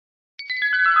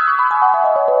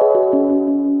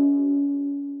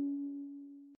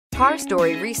Car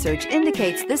Story research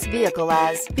indicates this vehicle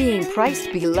as being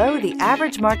priced below the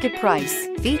average market price.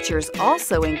 Features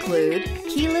also include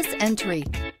keyless entry,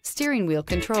 steering wheel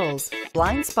controls,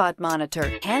 blind spot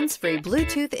monitor, hands-free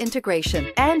Bluetooth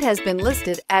integration, and has been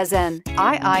listed as an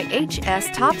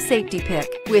IIHS top safety pick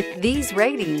with these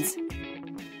ratings.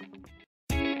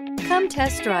 Come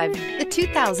test drive the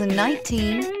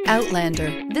 2019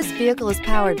 Outlander. This vehicle is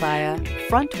powered by a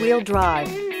front-wheel drive,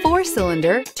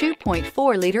 4-cylinder,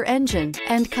 2.4-liter engine,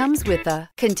 and comes with a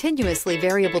continuously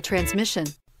variable transmission.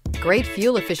 Great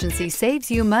fuel efficiency saves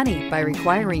you money by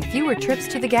requiring fewer trips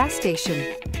to the gas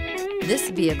station. This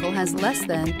vehicle has less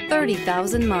than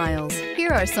 30,000 miles.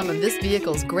 Here are some of this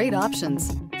vehicle's great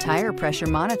options: tire pressure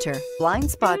monitor,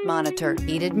 blind spot monitor,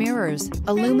 heated mirrors,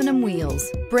 aluminum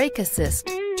wheels, brake assist,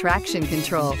 traction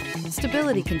control,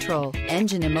 stability control,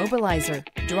 engine immobilizer,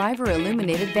 driver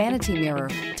illuminated vanity mirror,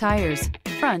 tires,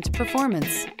 front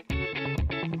performance.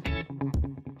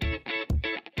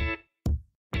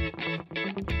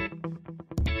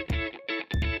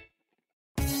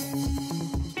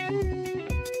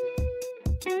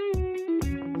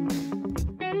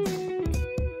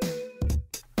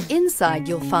 Inside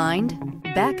you'll find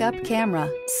backup camera,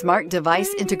 smart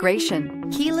device integration,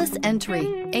 keyless entry,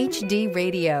 HD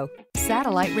radio,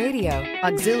 satellite radio,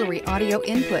 auxiliary audio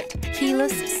input,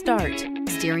 keyless start,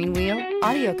 steering wheel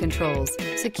audio controls,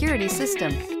 security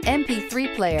system,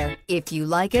 MP3 player. If you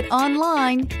like it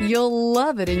online, you'll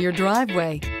love it in your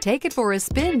driveway. Take it for a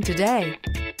spin today.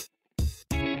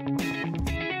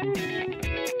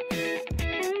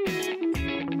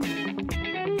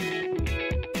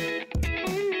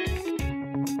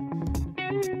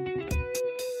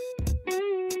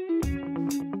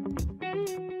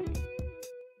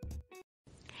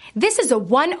 This is a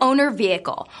one-owner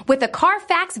vehicle with a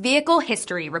Carfax Vehicle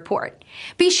History Report.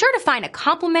 Be sure to find a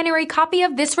complimentary copy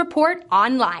of this report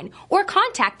online or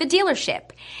contact the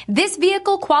dealership. This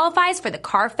vehicle qualifies for the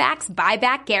Carfax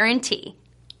Buyback Guarantee.